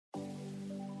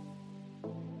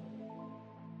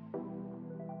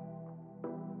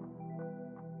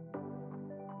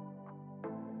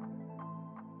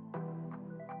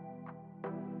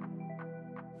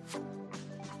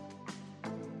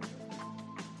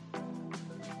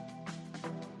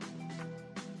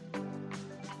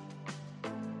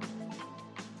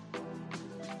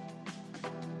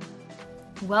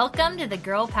Welcome to the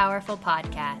Girl Powerful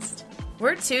Podcast.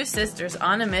 We're two sisters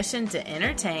on a mission to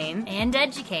entertain and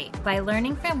educate by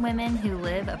learning from women who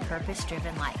live a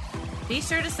purpose-driven life. Be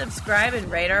sure to subscribe and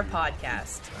rate our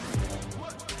podcast.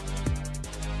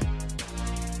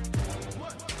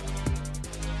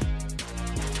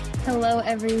 Hello,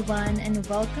 everyone, and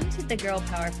welcome to the Girl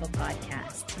Powerful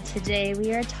Podcast. Today,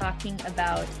 we are talking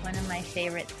about one of my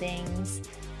favorite things,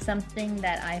 something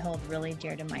that I hold really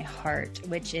dear to my heart,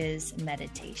 which is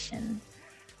meditation.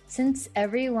 Since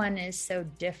everyone is so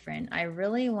different, I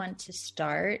really want to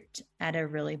start at a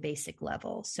really basic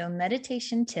level. So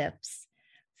meditation tips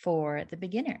for the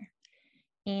beginner.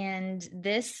 And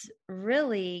this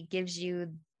really gives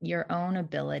you your own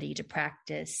ability to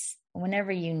practice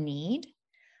whenever you need,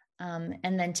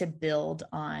 and then to build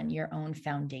on your own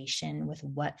foundation with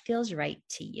what feels right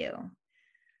to you.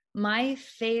 My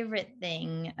favorite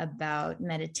thing about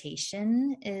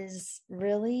meditation is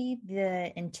really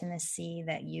the intimacy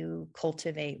that you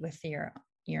cultivate with your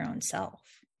own self,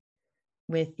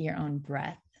 with your own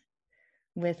breath,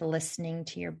 with listening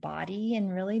to your body,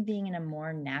 and really being in a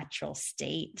more natural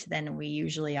state than we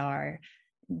usually are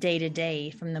day to day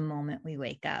from the moment we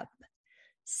wake up.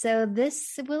 So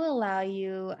this will allow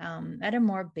you at a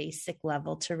more basic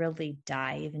level to really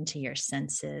dive into your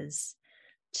senses,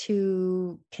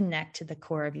 to connect to the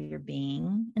core of your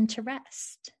being, and to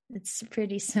rest. It's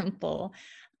pretty simple.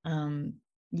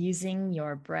 Using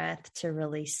your breath to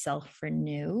really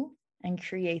self-renew and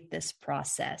create this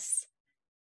process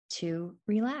to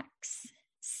relax.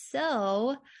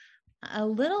 So a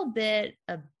little bit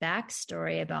of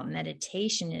backstory about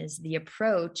meditation is the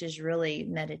approach is really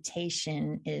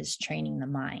meditation is training the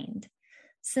mind.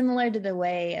 Similar to the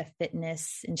way a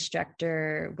fitness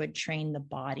instructor would train the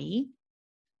body,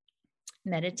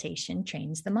 meditation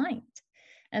trains the mind.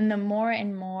 And the more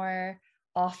and more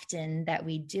often that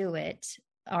we do it,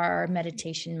 our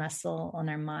meditation muscle on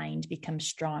our mind becomes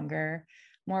stronger,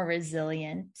 more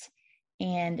resilient,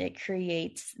 and it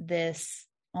creates this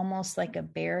almost like a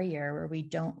barrier where we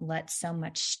don't let so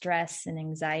much stress and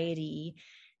anxiety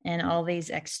and all these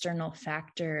external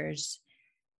factors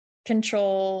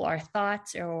control our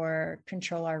thoughts or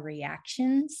control our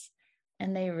reactions.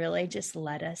 And they really just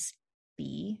let us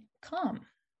be calm.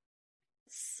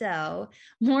 So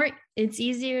it's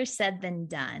easier said than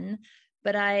done,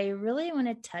 but I really want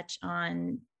to touch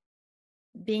on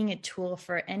being a tool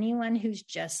for anyone who's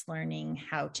just learning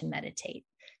how to meditate,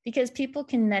 because people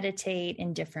can meditate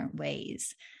in different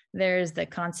ways. There's the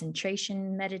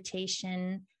concentration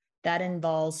meditation that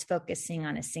involves focusing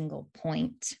on a single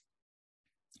point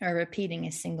or repeating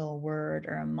a single word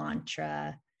or a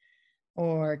mantra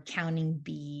or counting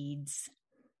beads.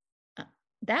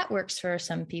 That works for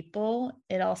some people.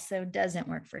 It also doesn't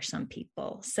work for some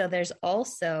people. So there's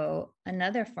also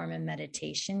another form of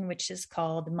meditation, which is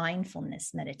called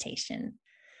mindfulness meditation.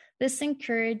 This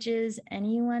encourages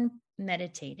anyone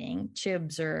meditating to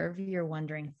observe your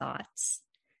wandering thoughts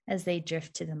as they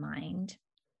drift to the mind.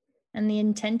 And the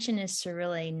intention is to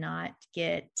really not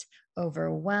get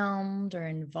overwhelmed or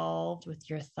involved with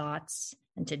your thoughts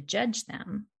and to judge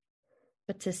them,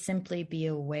 but to simply be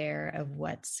aware of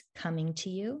what's coming to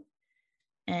you,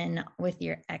 and with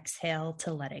your exhale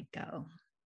to let it go.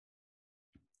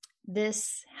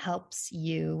 This helps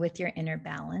you with your inner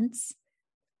balance,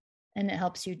 and it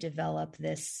helps you develop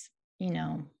this,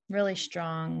 really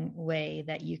strong way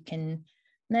that you can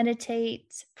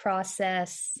meditate,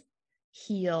 process,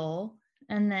 heal,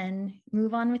 and then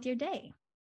move on with your day.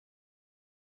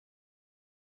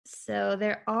 So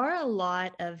there are a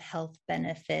lot of health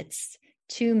benefits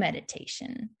to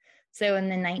meditation. So in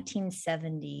the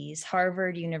 1970s,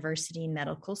 Harvard University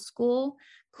Medical School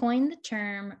coined the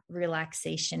term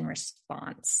relaxation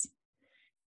response.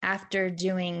 After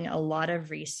doing a lot of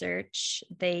research,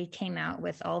 they came out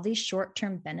with all these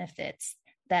short-term benefits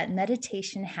that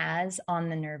meditation has on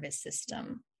the nervous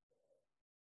system.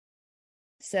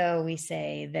 So we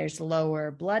say there's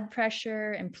lower blood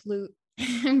pressure,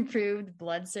 improved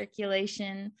blood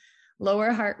circulation,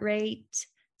 lower heart rate,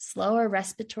 slower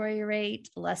respiratory rate,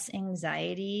 less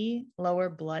anxiety, lower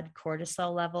blood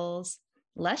cortisol levels,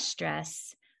 less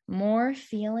stress, more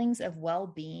feelings of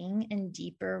well-being, and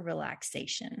deeper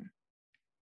relaxation.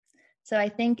 So I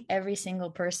think every single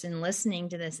person listening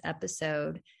to this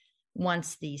episode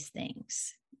wants these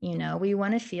things. We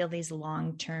want to feel these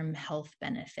long-term health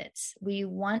benefits. We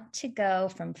want to go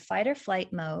from fight or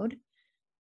flight mode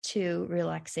to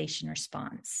relaxation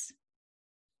response.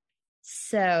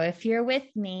 So if you're with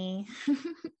me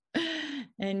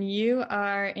and you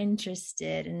are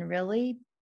interested in really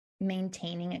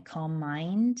maintaining a calm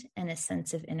mind and a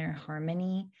sense of inner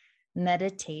harmony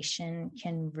meditation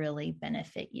can really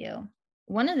benefit you.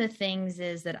 One of the things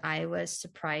is that I was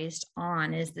surprised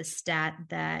on is the stat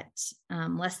that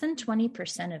less than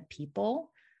 20% of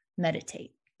people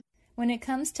meditate. When it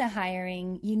comes to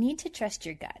hiring, you need to trust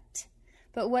your gut.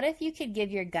 But what if you could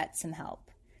give your gut some help?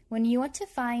 When you want to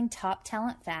find top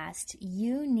talent fast,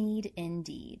 you need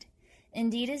Indeed.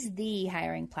 Indeed is the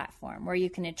hiring platform where you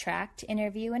can attract,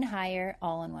 interview, and hire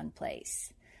all in one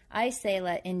place. I say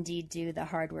let Indeed do the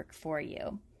hard work for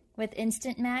you. With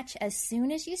Instant Match, as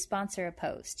soon as you sponsor a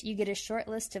post, you get a short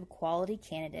list of quality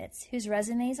candidates whose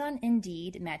resumes on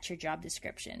Indeed match your job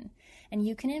description, and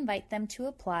you can invite them to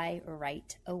apply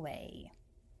right away.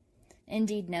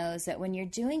 Indeed knows that when you're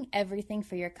doing everything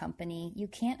for your company, you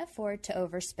can't afford to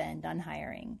overspend on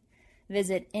hiring.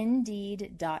 Visit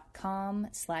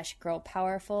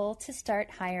Indeed.com/girlpowerful to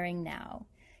start hiring now.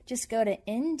 Just go to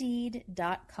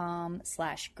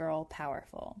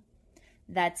Indeed.com/girlpowerful.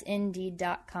 That's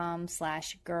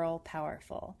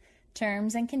Indeed.com/girlpowerful.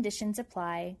 Terms and conditions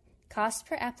apply. Cost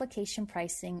per application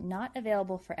pricing not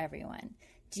available for everyone.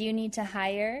 Do you need to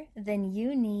hire? Then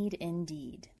you need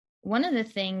Indeed. One of the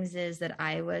things is that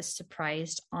I was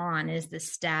surprised on is the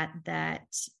stat that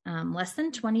less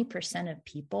than 20% of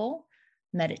people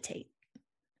meditate.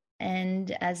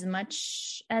 And as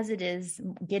much as it is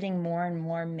getting more and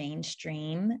more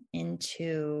mainstream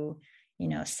into,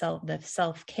 the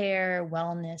self-care,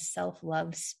 wellness,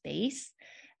 self-love space,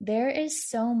 there is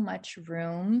so much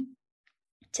room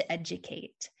to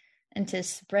educate and to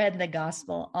spread the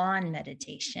gospel on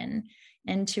meditation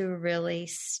and to really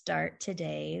start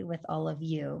today with all of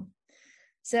you.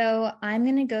 So I'm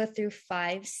going to go through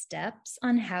 5 steps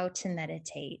on how to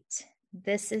meditate.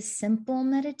 This is simple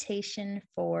meditation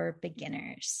for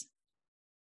beginners.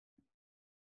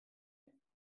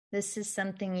 This is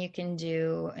something you can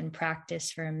do and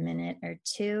practice for a minute or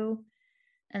 2.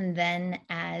 And then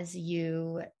as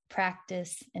you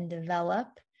practice and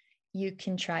develop, you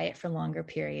can try it for longer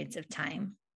periods of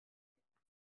time.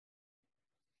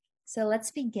 So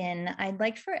let's begin. I'd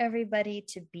like for everybody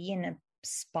to be in a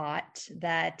spot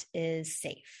that is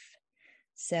safe.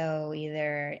 So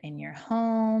either in your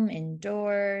home,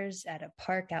 indoors, at a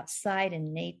park outside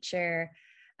in nature.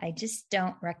 I just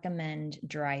don't recommend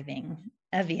driving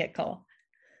a vehicle.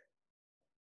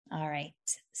 All right.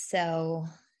 So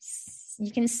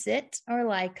you can sit or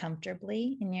lie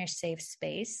comfortably in your safe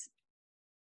space.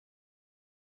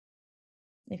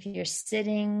 If you're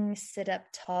sitting, sit up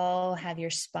tall, have your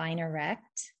spine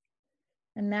erect.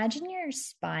 Imagine your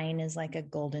spine is like a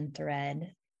golden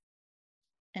thread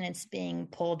and it's being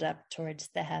pulled up towards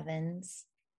the heavens.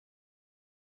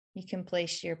 You can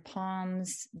place your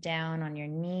palms down on your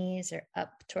knees or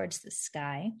up towards the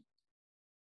sky.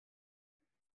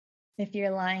 If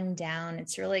you're lying down,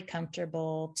 it's really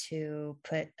comfortable to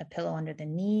put a pillow under the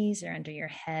knees or under your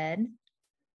head.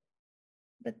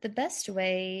 But the best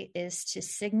way is to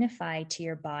signify to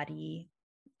your body,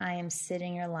 I am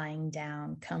sitting or lying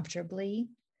down comfortably.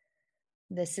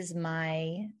 This is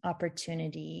my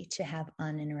opportunity to have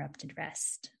uninterrupted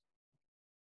rest.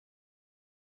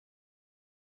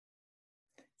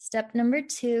 Step number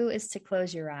 2 is to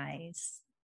close your eyes.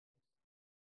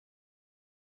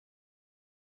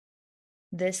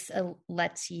 This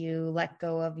lets you let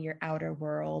go of your outer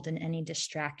world and any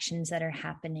distractions that are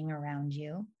happening around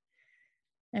you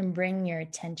and bring your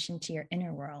attention to your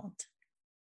inner world.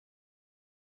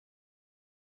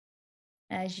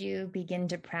 As you begin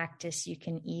to practice, you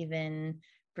can even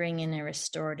bring in a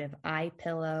restorative eye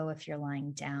pillow if you're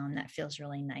lying down. That feels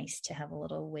really nice to have a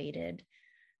little weighted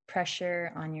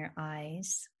pressure on your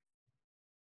eyes.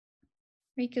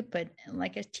 Or you could put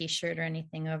like a t-shirt or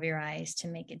anything over your eyes to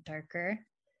make it darker.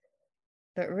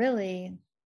 But really,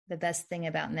 the best thing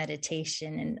about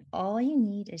meditation, and all you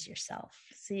need is yourself.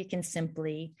 So you can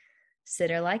simply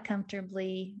sit or lie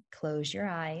comfortably, close your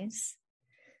eyes.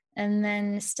 And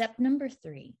then step number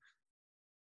 3.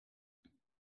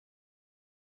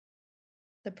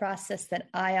 The process that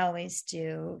I always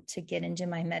do to get into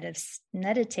my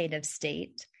meditative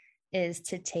state is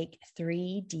to take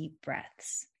 3 deep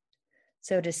breaths.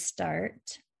 So to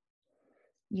start,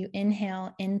 you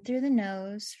inhale in through the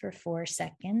nose for 4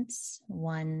 seconds.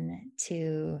 1,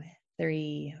 2,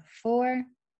 3, 4.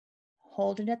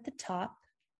 Hold it at the top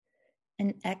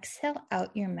and exhale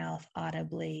out your mouth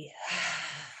audibly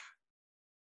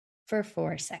for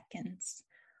 4 seconds.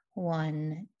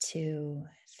 1, 2,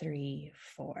 3,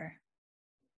 4.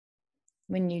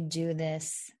 When you do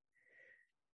this,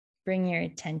 bring your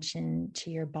attention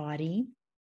to your body,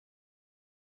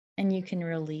 and you can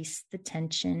release the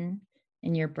tension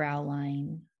in your brow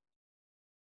line,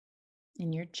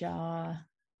 in your jaw,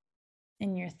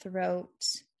 in your throat,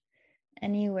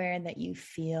 anywhere that you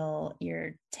feel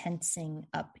you're tensing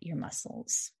up your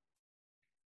muscles.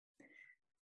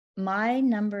 My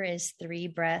number is 3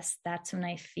 breaths. That's when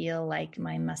I feel like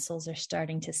my muscles are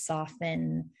starting to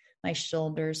soften, my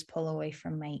shoulders pull away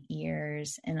from my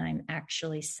ears, and I'm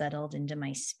actually settled into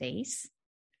my space.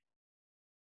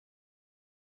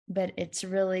 But it's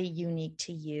really unique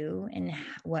to you and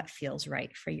what feels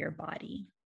right for your body.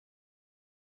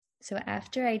 So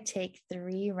after I take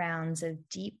 3 rounds of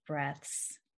deep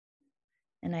breaths,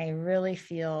 and I really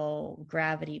feel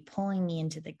gravity pulling me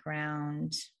into the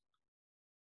ground,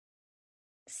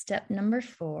 step number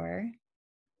 4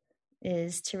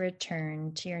 is to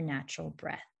return to your natural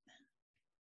breath,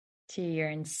 to your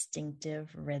instinctive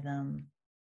rhythm,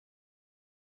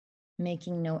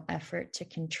 making no effort to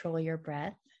control your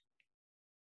breath,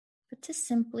 but to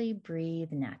simply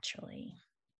breathe naturally.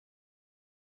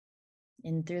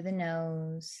 In through the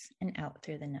nose and out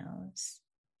through the nose.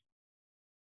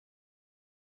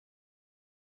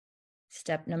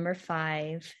 Step number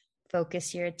 5,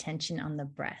 focus your attention on the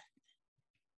breath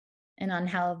and on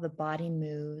how the body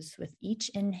moves with each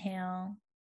inhale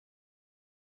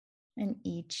and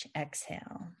each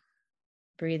exhale.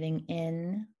 Breathing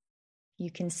in,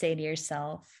 you can say to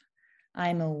yourself,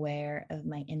 I'm aware of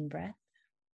my in-breath.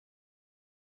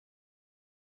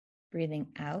 Breathing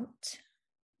out,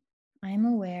 I'm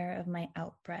aware of my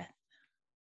out-breath.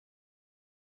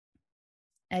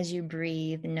 As you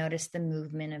breathe, notice the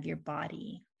movement of your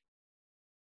body.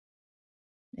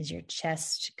 Is your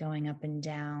chest going up and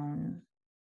down?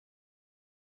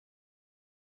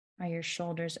 Are your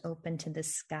shoulders open to the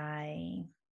sky?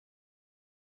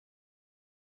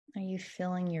 Are you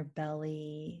filling your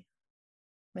belly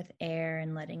with air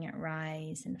and letting it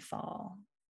rise and fall?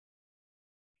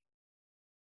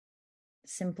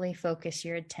 Simply focus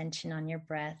your attention on your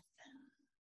breath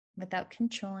without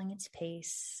controlling its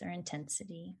pace or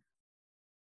intensity.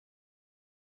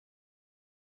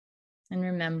 And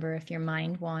remember, if your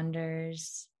mind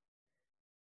wanders,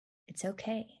 it's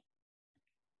okay.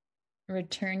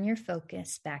 Return your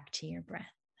focus back to your breath.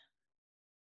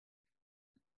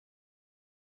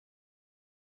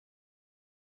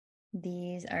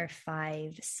 These are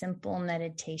 5 simple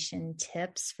meditation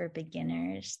tips for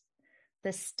beginners,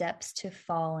 the steps to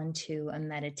fall into a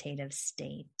meditative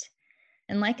state.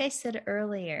 And like I said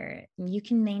earlier, you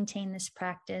can maintain this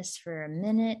practice for a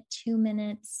minute, 2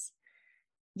 minutes.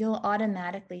 You'll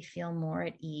automatically feel more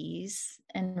at ease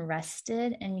and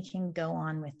rested, and you can go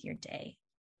on with your day.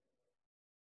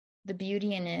 The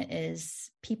beauty in it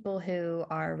is people who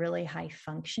are really high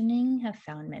functioning have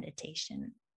found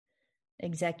meditation.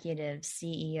 Executives,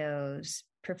 CEOs,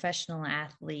 professional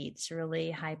athletes, really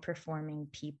high performing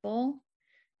people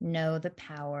know the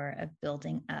power of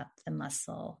building up the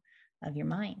muscle of your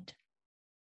mind.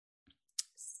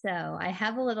 So I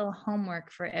have a little homework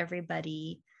for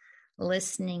everybody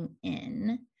listening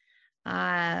in.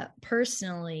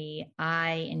 Personally,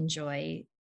 I enjoy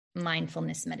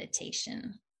mindfulness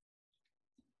meditation.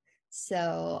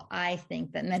 So I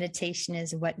think that meditation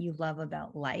is what you love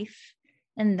about life,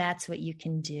 and that's what you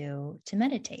can do to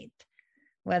meditate,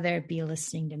 whether it be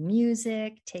listening to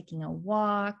music, taking a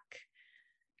walk,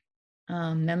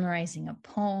 memorizing a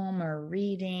poem or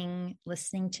reading,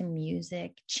 listening to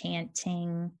music,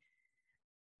 chanting.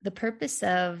 The purpose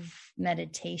of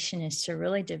meditation is to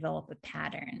really develop a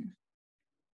pattern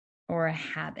or a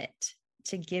habit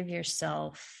to give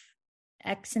yourself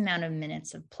X amount of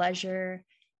minutes of pleasure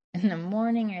in the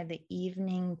morning or the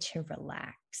evening to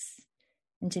relax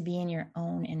and to be in your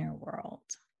own inner world.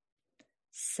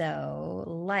 So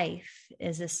life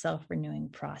is a self-renewing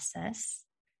process.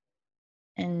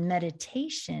 And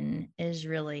meditation is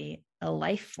really a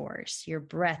life force, your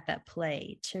breath at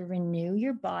play to renew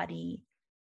your body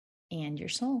and your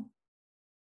soul.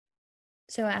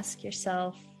 So ask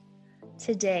yourself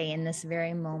today, in this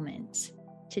very moment,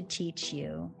 to teach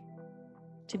you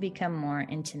to become more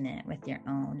intimate with your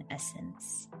own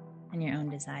essence and your own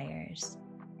desires,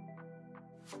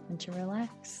 and to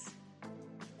relax.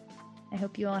 I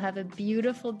hope you all have a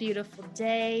beautiful, beautiful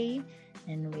day,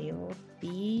 and we'll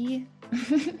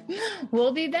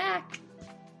be back.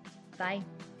 Bye.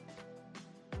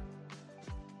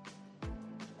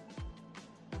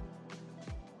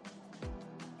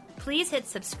 Please hit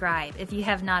subscribe if you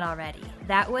have not already.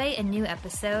 That way, a new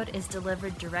episode is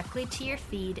delivered directly to your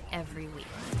feed every week.